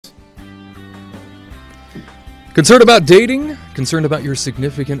Concerned about dating? Concerned about your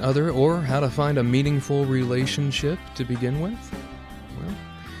significant other, or how to find a meaningful relationship to begin with? Well,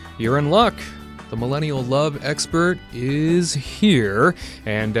 you're in luck. The Millennial Love Expert is here,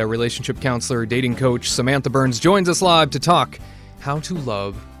 and relationship counselor, dating coach Samantha Burns joins us live to talk how to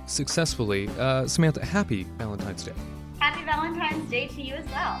love successfully. Samantha, happy Valentine's Day. Happy Valentine's Day to you as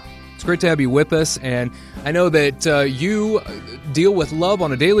well. It's great to have you with us, and I know that you deal with love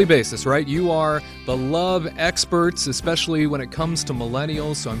on a daily basis, right? You are the love experts, especially when it comes to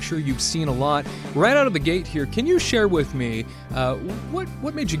millennials, so I'm sure you've seen a lot. Right out of the gate here, can you share with me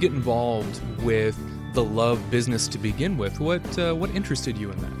what made you get involved with the love business to begin with? What interested you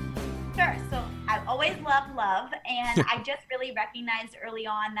in that? Sure. So I've always loved love, and I just really recognized early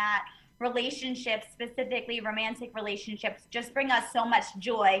on that relationships, specifically romantic relationships, just bring us so much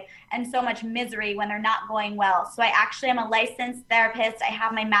joy and so much misery when they're not going well. So I actually am a licensed therapist. I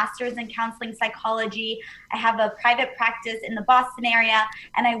have my master's in counseling psychology. I have a private practice in the Boston area,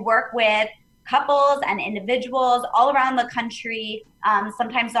 and I work with couples and individuals all around the country,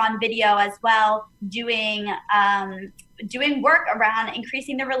 sometimes on video as well, doing work around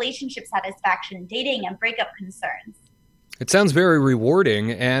increasing their relationship satisfaction, dating, and breakup concerns. It sounds very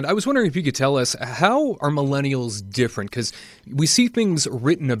rewarding, and I was wondering if you could tell us, how are millennials different? Because we see things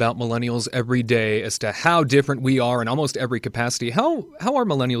written about millennials every day as to how different we are in almost every capacity. How are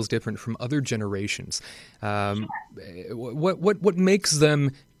millennials different from other generations? Sure. What makes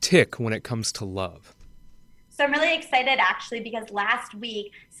them tick when it comes to love? So I'm really excited actually because last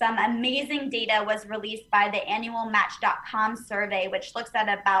week some amazing data was released by the annual Match.com survey, which looks at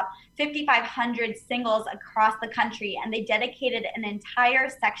about 5,500 singles across the country, and they dedicated an entire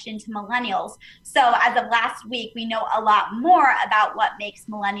section to millennials. So as of last week, we know a lot more about what makes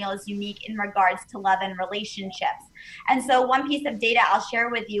millennials unique in regards to love and relationships. And so one piece of data I'll share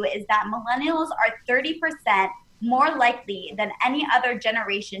with you is that millennials are 30% more likely than any other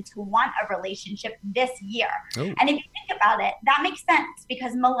generation to want a relationship this year. Oh. And if you think about it, that makes sense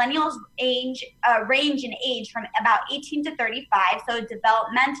because millennials range in age from about 18 to 35. So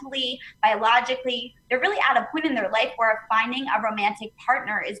developmentally, biologically, they're really at a point in their life where finding a romantic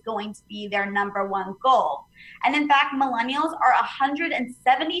partner is going to be their number one goal. And in fact, millennials are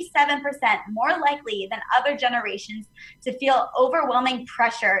 177% more likely than other generations to feel overwhelming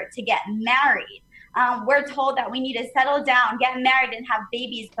pressure to get married. We're told that we need to settle down, get married, and have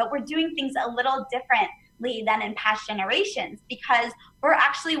babies, but we're doing things a little differently than in past generations because we're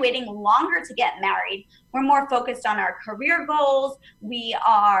actually waiting longer to get married. We're more focused on our career goals. We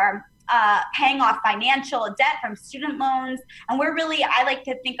are paying off financial debt from student loans, and I like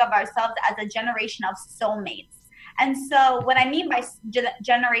to think of ourselves as a generation of soulmates. And so what I mean by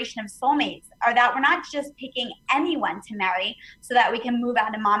generation of soulmates are that we're not just picking anyone to marry so that we can move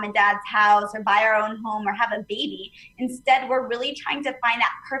out of mom and dad's house or buy our own home or have a baby. Instead, we're really trying to find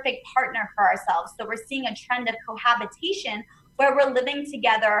that perfect partner for ourselves. So we're seeing a trend of cohabitation where we're living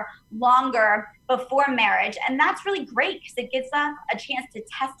together longer before marriage. And that's really great because it gives us a chance to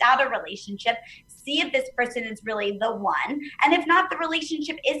test out a relationship, see if this person is really the one. And if not, the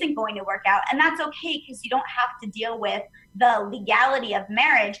relationship isn't going to work out. And that's okay because you don't have to deal with the legality of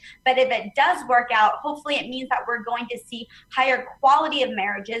marriage. But if it does work out, hopefully it means that we're going to see higher quality of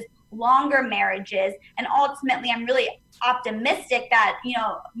marriages, longer marriages, and ultimately I'm really optimistic that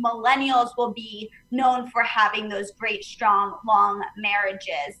millennials will be known for having those great, strong, long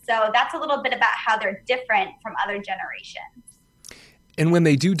marriages. So that's a little bit about how they're different from other generations. And when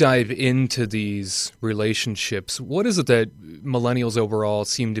they do dive into these relationships, what is it that millennials overall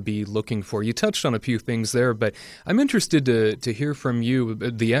seem to be looking for? You touched on a few things there, but I'm interested to hear from you,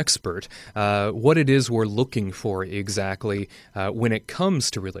 the expert, what it is we're looking for exactly when it comes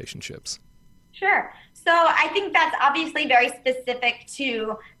to relationships. Sure. So I think that's obviously very specific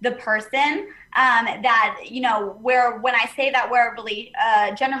to the person when I say that we're really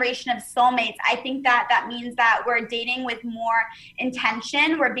a generation of soulmates, I think that means that we're dating with more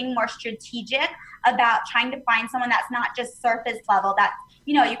intention. We're being more strategic about trying to find someone that's not just surface level, that,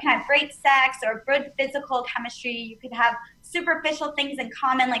 you can have great sex or good physical chemistry. You could have superficial things in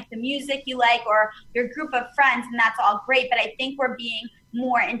common, like the music you like or your group of friends, and that's all great. But I think we're being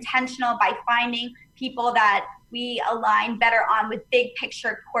more intentional by finding people that we align better on with big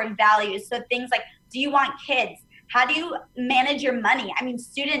picture core values. So things like, do you want kids? How do you manage your money? I mean,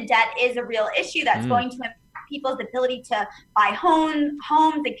 student debt is a real issue that's going to impact people's ability to buy homes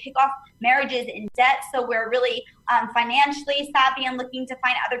and kick off marriages in debt. So we're really financially savvy and looking to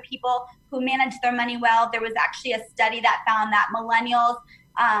find other people who manage their money well. There was actually a study that found that millennials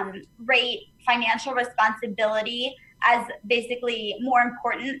rate financial responsibility as basically more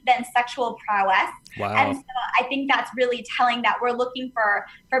important than sexual prowess. Wow. And so I think that's really telling that we're looking for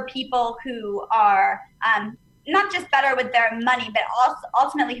people who are not just better with their money, but also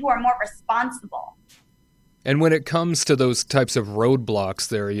ultimately who are more responsible. And when it comes to those types of roadblocks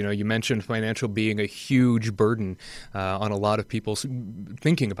there, you mentioned financial being a huge burden on a lot of people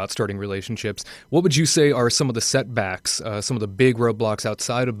thinking about starting relationships. What would you say are some of the setbacks, some of the big roadblocks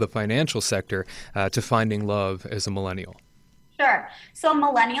outside of the financial sector to finding love as a millennial? Sure. So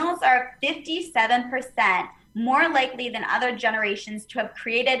millennials are 57% more likely than other generations to have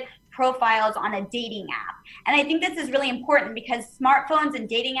created profiles on a dating app. And I think this is really important because smartphones and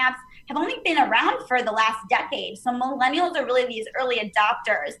dating apps have only been around for the last decade. So millennials are really these early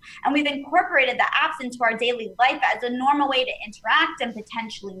adopters. And we've incorporated the apps into our daily life as a normal way to interact and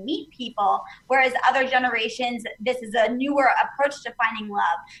potentially meet people. Whereas other generations, this is a newer approach to finding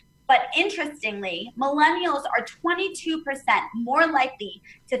love. But interestingly, millennials are 22% more likely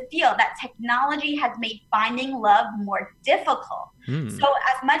to feel that technology has made finding love more difficult. So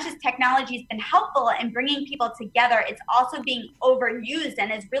as much as technology has been helpful in bringing people together, it's also being overused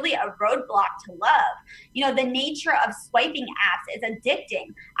and is really a roadblock to love. The nature of swiping apps is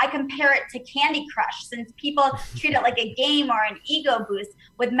addicting. I compare it to Candy Crush, since people treat it like a game or an ego boost,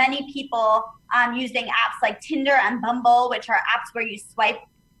 with many people using apps like Tinder and Bumble, which are apps where you swipe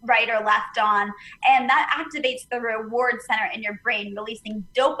right or left on, and that activates the reward center in your brain, releasing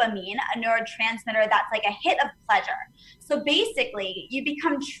dopamine, a neurotransmitter that's like a hit of pleasure. So basically, you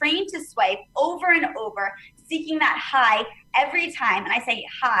become trained to swipe over and over, seeking that high every time, and I say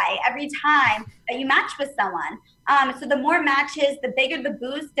high, every time that you match with someone. So the more matches, the bigger the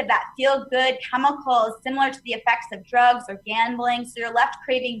boost of that feel-good chemical, similar to the effects of drugs or gambling, so you're left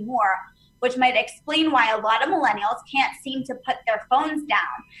craving more, which might explain why a lot of millennials can't seem to put their phones down.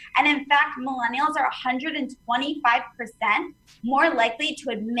 And in fact, millennials are 125% more likely to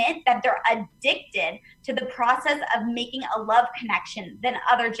admit that they're addicted to the process of making a love connection than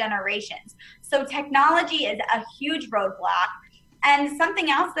other generations. So technology is a huge roadblock. And something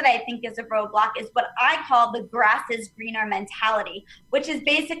else that I think is a roadblock is what I call the grass is greener mentality, which is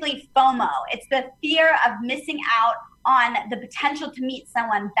basically FOMO. It's the fear of missing out on the potential to meet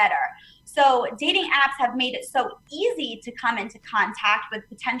someone better. So dating apps have made it so easy to come into contact with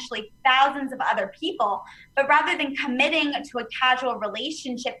potentially thousands of other people, but rather than committing to a casual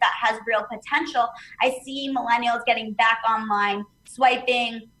relationship that has real potential, I see millennials getting back online,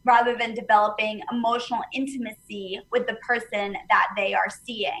 swiping, rather than developing emotional intimacy with the person that they are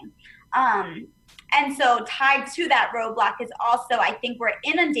seeing. And so tied to that roadblock is also, I think we're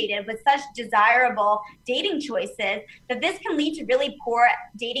inundated with such desirable dating choices that this can lead to really poor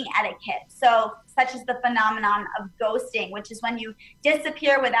dating etiquette. So such as the phenomenon of ghosting, which is when you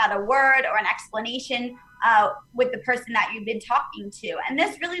disappear without a word or an explanation with the person that you've been talking to. And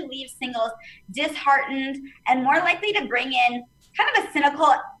this really leaves singles disheartened and more likely to bring in kind of a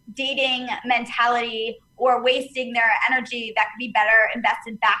cynical dating mentality or wasting their energy that could be better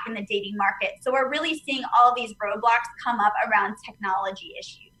invested back in the dating market. So we're really seeing all these roadblocks come up around technology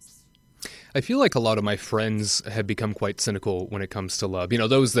issues. I feel like a lot of my friends have become quite cynical when it comes to love.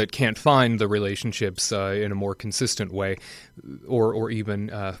 Those that can't find the relationships in a more consistent way or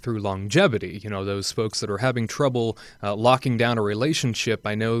even through longevity. Those folks that are having trouble locking down a relationship,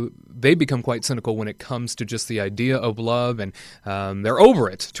 I know they become quite cynical when it comes to just the idea of love, and they're over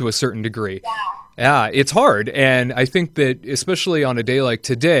it to a certain degree. Yeah, it's hard. And I think that especially on a day like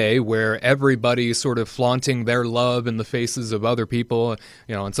today where everybody's sort of flaunting their love in the faces of other people,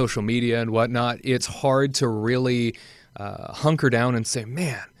 on social media and whatnot, it's hard to really hunker down and say,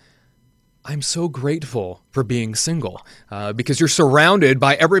 man, I'm so grateful for being single because you're surrounded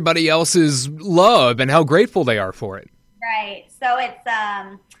by everybody else's love and how grateful they are for it. Right. So it's,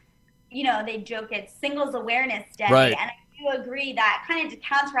 they joke it's Singles Awareness Day. Right. And agree that kind of to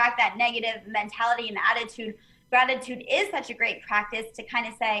counteract that negative mentality and attitude, gratitude is such a great practice to kind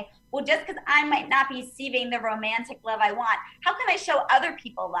of say, well, just because I might not be receiving the romantic love I want, how can I show other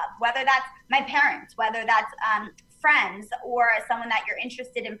people love? Whether that's my parents, whether that's friends, or someone that you're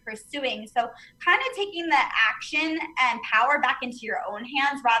interested in pursuing. So kind of taking the action and power back into your own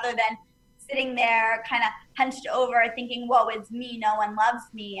hands rather than sitting there kind of hunched over thinking, whoa, it's me, no one loves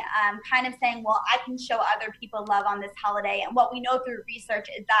me. Kind of saying, well, I can show other people love on this holiday. And what we know through research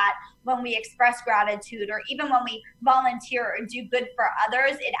is that when we express gratitude or even when we volunteer or do good for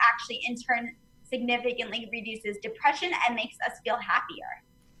others, it actually in turn significantly reduces depression and makes us feel happier.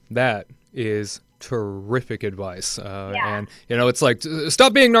 That is terrific advice. Yeah. And, it's like,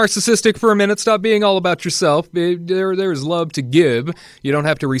 stop being narcissistic for a minute. Stop being all about yourself. There's love to give. You don't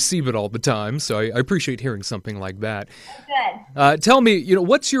have to receive it all the time. So I appreciate hearing something like that. Good. Tell me,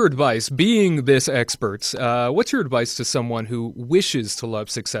 what's your advice, being this expert, what's your advice to someone who wishes to love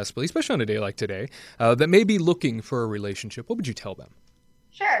successfully, especially on a day like today, that may be looking for a relationship? What would you tell them?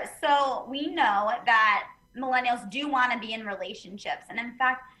 Sure. So we know that millennials do want to be in relationships. And in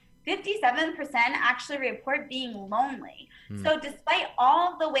fact, 57% actually report being lonely. So despite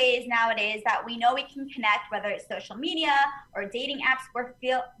all the ways nowadays that we know we can connect, whether it's social media or dating apps,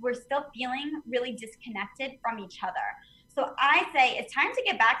 we're still feeling really disconnected from each other. So I say it's time to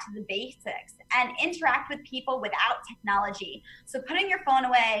get back to the basics and interact with people without technology. So putting your phone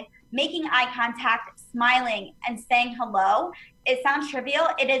away, making eye contact, smiling, and saying hello. It sounds trivial.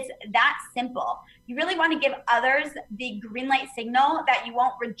 It is that simple. You really want to give others the green light signal that you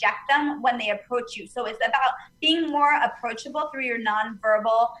won't reject them when they approach you. So it's about being more approachable through your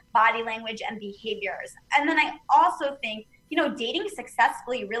nonverbal body language and behaviors. And then I also think dating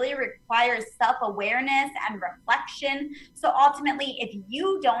successfully really requires self-awareness and reflection. So ultimately, if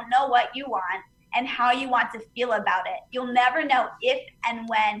you don't know what you want and how you want to feel about it, you'll never know if and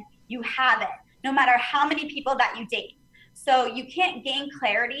when you have it, no matter how many people that you date. So you can't gain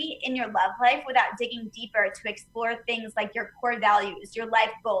clarity in your love life without digging deeper to explore things like your core values, your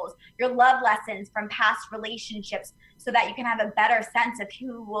life goals, your love lessons from past relationships, so that you can have a better sense of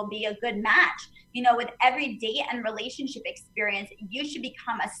who will be a good match. With every date and relationship experience, you should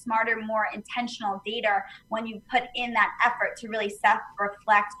become a smarter, more intentional dater when you put in that effort to really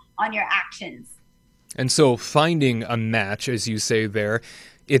self-reflect on your actions. And so finding a match, as you say there,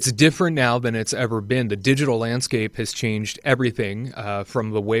 it's different now than it's ever been. The digital landscape has changed everything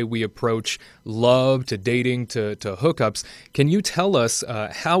from the way we approach love to dating to hookups. Can you tell us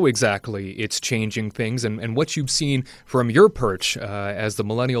how exactly it's changing things and what you've seen from your perch as the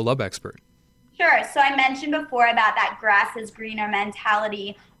millennial love expert? Sure. So I mentioned before about that grass is greener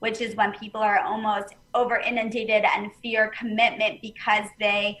mentality, which is when people are almost over inundated and fear commitment because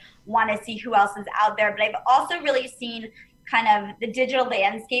they want to see who else is out there. But I've also really seen kind of the digital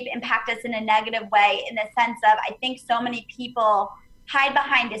landscape impact us in a negative way, in the sense of I think so many people hide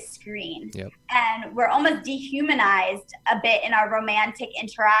behind a screen. Yep. And we're almost dehumanized a bit in our romantic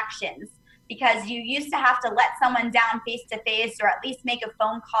interactions, because you used to have to let someone down face to face or at least make a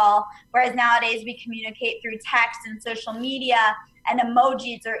phone call, whereas nowadays we communicate through text and social media and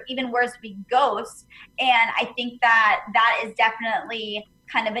emojis, or even worse, we ghost. And I think that is definitely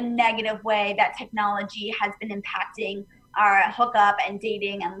kind of a negative way that technology has been impacting our hookup and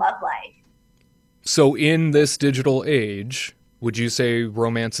dating and love life. So in this digital age, would you say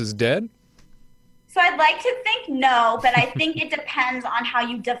romance is dead? So I'd like to think no, but I think it depends on how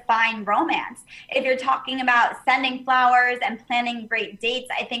you define romance. If you're talking about sending flowers and planning great dates,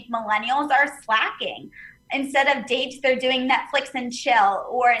 I think millennials are slacking. Instead of dates, they're doing Netflix and chill,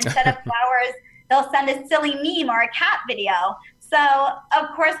 or instead of flowers, they'll send a silly meme or a cat video. So,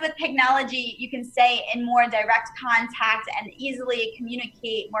 of course, with technology, you can stay in more direct contact and easily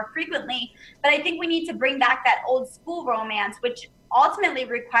communicate more frequently. But I think we need to bring back that old school romance, which ultimately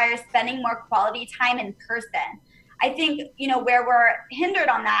requires spending more quality time in person. I think, where we're hindered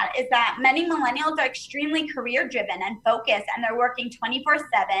on that is that many millennials are extremely career driven and focused, and they're working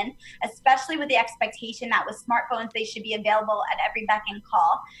 24/7, especially with the expectation that with smartphones, they should be available at every beck and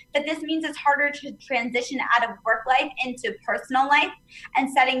call. But this means it's harder to transition out of work life into personal life, and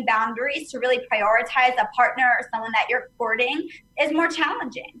setting boundaries to really prioritize a partner or someone that you're courting is more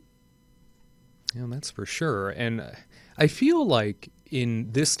challenging. Yeah, that's for sure. And I feel like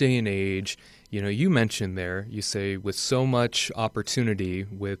in this day and age, you mentioned there, you say with so much opportunity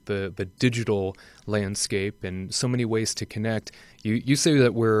with the digital landscape and so many ways to connect, you say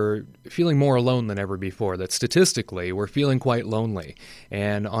that we're feeling more alone than ever before, that statistically we're feeling quite lonely.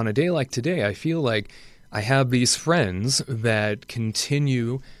 And on a day like today, I feel like I have these friends that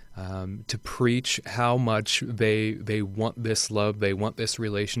continue to preach how much they want this love, they want this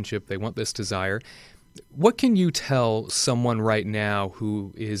relationship, they want this desire. What can you tell someone right now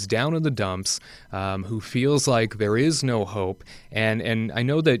who is down in the dumps, who feels like there is no hope? And I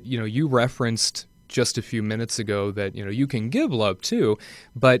know that you referenced just a few minutes ago that you can give love too,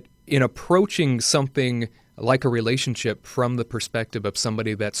 but in approaching something like a relationship from the perspective of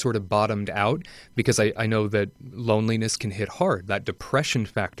somebody that sort of bottomed out, because I know that loneliness can hit hard. That depression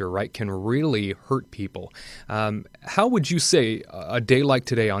factor, right, can really hurt people. How would you say a day like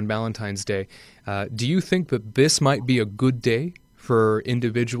today on Valentine's Day, do you think that this might be a good day for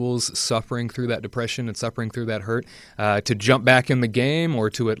individuals suffering through that depression and suffering through that hurt to jump back in the game, or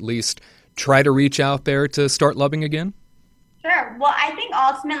to at least try to reach out there to start loving again? Sure. Well, I think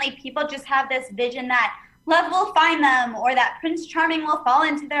ultimately people just have this vision that love will find them or that Prince Charming will fall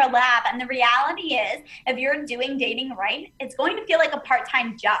into their lap. And the reality is, if you're doing dating right, it's going to feel like a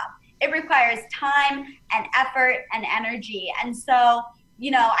part-time job. It requires time and effort and energy. And so,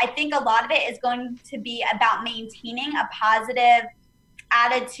 I think a lot of it is going to be about maintaining a positive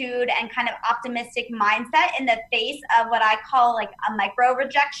attitude and kind of optimistic mindset in the face of what I call like a micro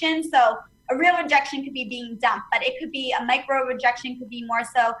rejection. So a real rejection could be being dumped, but it could be a micro rejection, could be more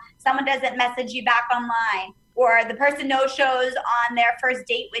so someone doesn't message you back online, or the person no shows on their first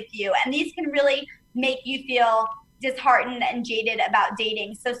date with you. And these can really make you feel disheartened and jaded about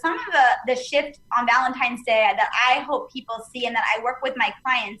dating. So some of the shift on Valentine's Day that I hope people see and that I work with my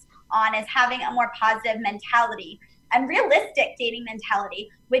clients on is having a more positive mentality and realistic dating mentality,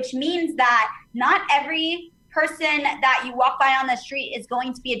 which means that not every person that you walk by on the street is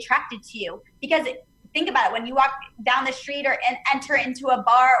going to be attracted to you. Because think about it, when you walk down the street or enter into a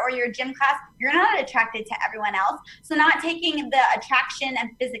bar or your gym class, you're not attracted to everyone else. So not taking the attraction and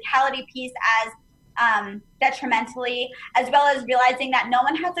physicality piece as detrimentally, as well as realizing that no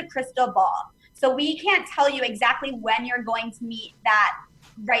one has a crystal ball. So we can't tell you exactly when you're going to meet that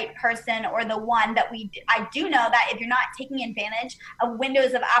right person or the one that I do know that if you're not taking advantage of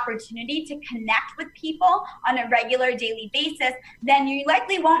windows of opportunity to connect with people on a regular daily basis, then you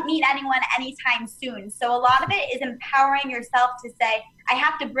likely won't meet anyone anytime soon. So a lot of it is empowering yourself to say, I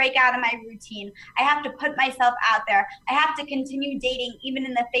have to break out of my routine. I have to put myself out there. I have to continue dating even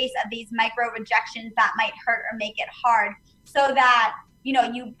in the face of these micro rejections that might hurt or make it hard, so that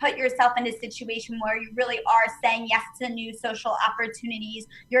you put yourself in a situation where you really are saying yes to new social opportunities.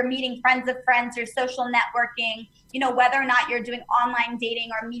 You're meeting friends of friends, you're social networking, whether or not you're doing online dating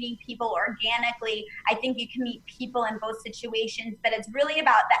or meeting people organically. I think you can meet people in both situations, but it's really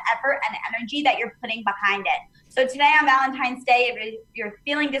about the effort and energy that you're putting behind it. So today on Valentine's Day, if you're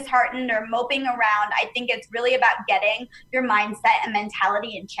feeling disheartened or moping around, I think it's really about getting your mindset and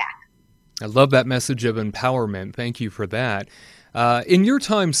mentality in check. I love that message of empowerment. Thank you for that. In your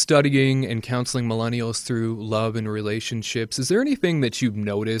time studying and counseling millennials through love and relationships, is there anything that you've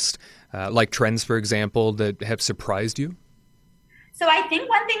noticed, like trends, for example, that have surprised you? So I think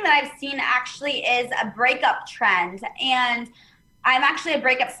one thing that I've seen actually is a breakup trend. And I'm actually a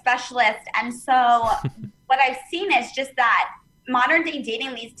breakup specialist. And so what I've seen is just that modern day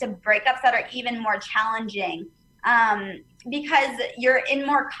dating leads to breakups that are even more challenging. Because you're in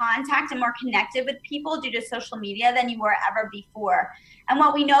more contact and more connected with people due to social media than you were ever before. And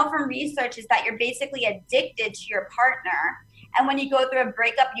what we know from research is that you're basically addicted to your partner. And when you go through a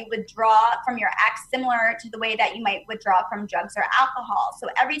breakup, you withdraw from your ex, similar to the way that you might withdraw from drugs or alcohol. So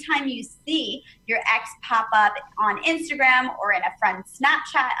every time you see your ex pop up on Instagram or in a friend's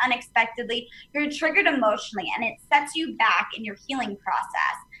Snapchat unexpectedly, you're triggered emotionally, and it sets you back in your healing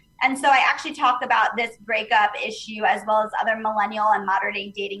process. And so I actually talk about this breakup issue as well as other millennial and modern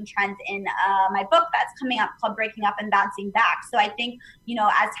day dating trends in my book that's coming up called Breaking Up and Bouncing Back. So I think,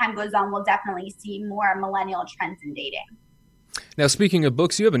 as time goes on, we'll definitely see more millennial trends in dating. Now, speaking of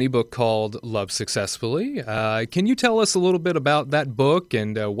books, you have an ebook called Love Successfully. Can you tell us a little bit about that book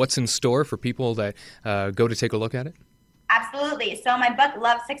and what's in store for people that go to take a look at it? Absolutely. So my book,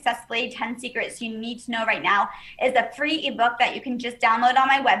 Love Successfully, 10 Secrets You Need to Know Right Now, is a free ebook that you can just download on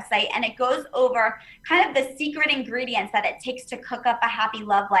my website. And it goes over kind of the secret ingredients that it takes to cook up a happy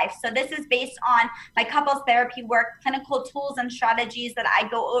love life. So this is based on my couples therapy work, clinical tools and strategies that I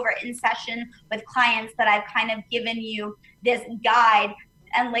go over in session with clients, that I've kind of given you this guide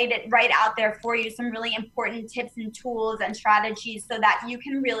and laid it right out there for you, some really important tips and tools and strategies so that you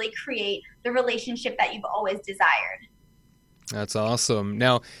can really create the relationship that you've always desired. That's awesome.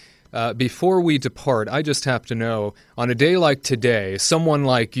 Now, before we depart, I just have to know, on a day like today, someone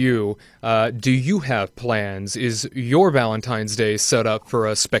like you, do you have plans? Is your Valentine's Day set up for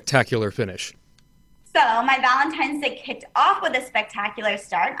a spectacular finish? So my Valentine's Day kicked off with a spectacular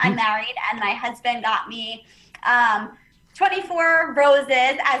start. I'm married, and my husband got me 24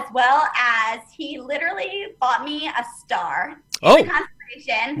 roses, as well as he literally bought me a star. Oh, it's a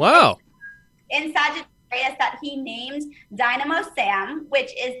constellation. Wow. In Sagittarius, that he named Dynamo Sam,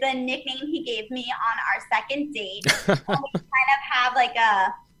 which is the nickname he gave me on our second date. And we kind of have like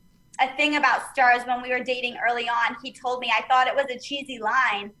a thing about stars. When we were dating early on, he told me, I thought it was a cheesy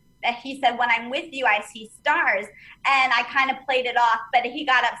line, that he said, when I'm with you, I see stars. And I kind of played it off, but he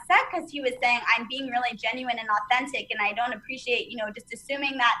got upset because he was saying I'm being really genuine and authentic, and I don't appreciate, just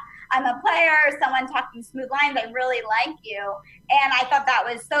assuming that I'm a player or someone talking smooth lines. I really like you. And I thought that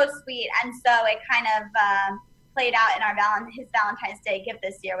was so sweet. And so it kind of played out in his Valentine's Day gift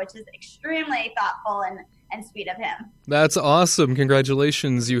this year, which is extremely thoughtful and sweet of him. That's awesome.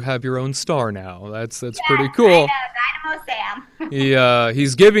 Congratulations. You have your own star now. That's pretty I cool. know, Dynamo Sam.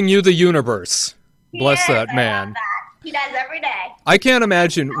 He's giving you the universe. Bless that man. I love that. He does every day. I can't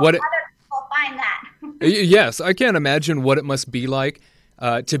imagine what other people find that. Yes, I can't imagine what it must be like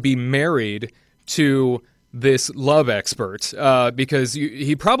to be married to this love expert, because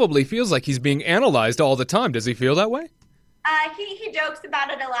he probably feels like he's being analyzed all the time. Does he feel that way? He jokes about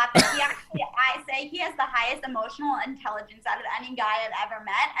it a lot, but I say he has the highest emotional intelligence out of any guy I've ever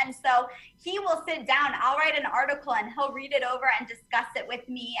met. And so he will sit down, I'll write an article and he'll read it over and discuss it with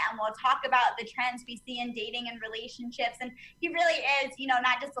me. And we'll talk about the trends we see in dating and relationships. And he really is,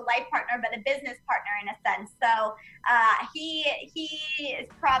 not just a life partner, but a business partner in a sense. So he is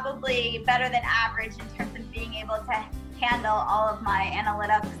probably better than average in terms of being able to handle all of my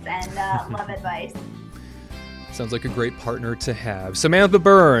analytics and love advice. Sounds like a great partner to have. Samantha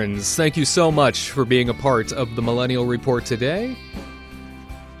Burns, thank you so much for being a part of the Millennial Report today.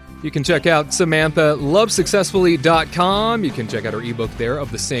 You can check out Samantha, lovesuccessfully.com. You can check out her ebook there of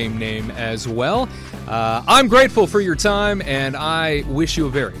the same name as well. I'm grateful for your time, and I wish you a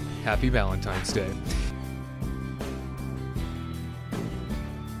very happy Valentine's Day.